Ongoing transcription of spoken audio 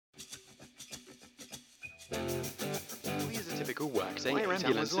work. Why are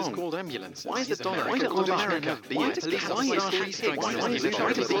ambulances called ambulances? Why is the dollar called America? Why does police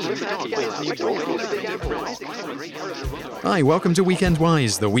Hi, welcome to Weekend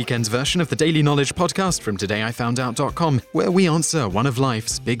Wise, the weekend's version of the daily knowledge podcast from todayifoundout.com, where we answer one of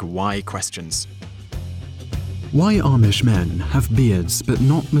life's big why questions. Why Amish men have beards but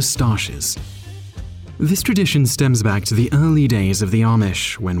not moustaches? This tradition stems back to the early days of the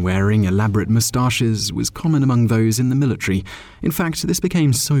Amish, when wearing elaborate moustaches was common among those in the military. In fact, this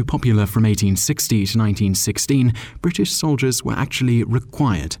became so popular from 1860 to 1916, British soldiers were actually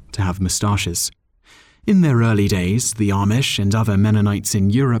required to have moustaches. In their early days, the Amish and other Mennonites in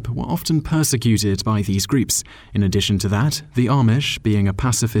Europe were often persecuted by these groups. In addition to that, the Amish, being a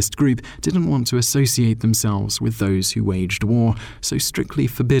pacifist group, didn't want to associate themselves with those who waged war, so strictly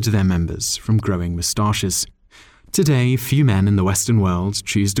forbid their members from growing moustaches. Today, few men in the Western world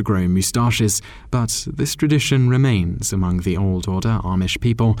choose to grow moustaches, but this tradition remains among the Old Order Amish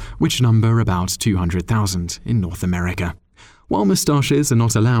people, which number about 200,000 in North America. While moustaches are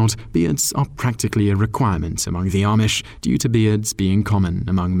not allowed, beards are practically a requirement among the Amish due to beards being common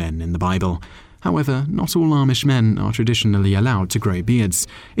among men in the Bible. However, not all Amish men are traditionally allowed to grow beards.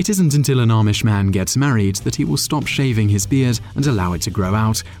 It isn't until an Amish man gets married that he will stop shaving his beard and allow it to grow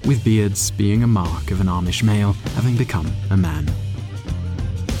out, with beards being a mark of an Amish male having become a man.